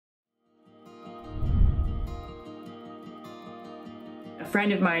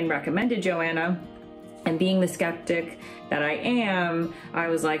friend of mine recommended Joanna, and being the skeptic that I am, I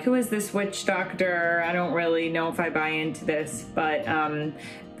was like, who is this witch doctor? I don't really know if I buy into this. But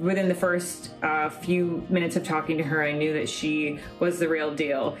within the first few minutes of talking to her, I knew that she was the real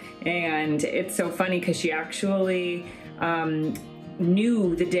deal. And it's so funny because she actually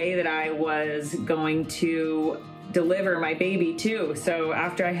knew the day that I was going to deliver my baby too. So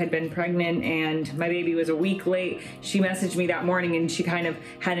after I had been pregnant and my baby was a week late, she messaged me that morning, and she kind of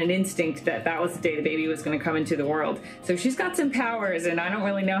had an instinct that that was the day the baby was going to come into the world. So she's got some powers, and I don't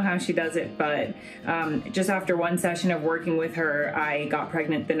really know how she does it, but just after one session of working with her, I got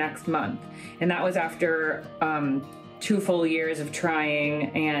pregnant the next month. And that was after 2 full years of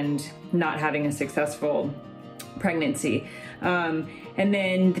trying and not having a successful pregnancy. And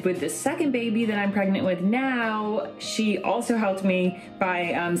then with the second baby that I'm pregnant with now, she also helped me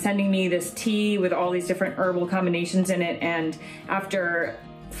by sending me this tea with all these different herbal combinations in it. And after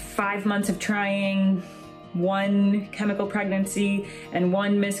 5 months of trying, 1 chemical pregnancy and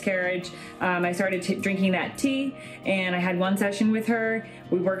 1 miscarriage, I started drinking that tea, and I had 1 session with her.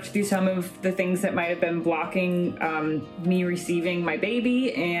 We worked through some of the things that might have been blocking me receiving my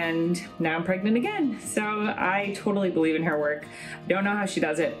baby, and now I'm pregnant again. So I totally believe in her work. Don't know how she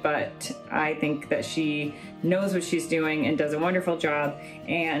does it, but I think that she knows what she's doing and does a wonderful job,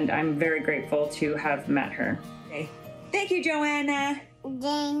 and I'm very grateful to have met her. Okay. Thank you, Joanna.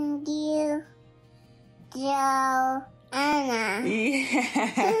 Thank you, Joanna.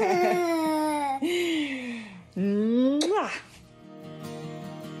 Yeah.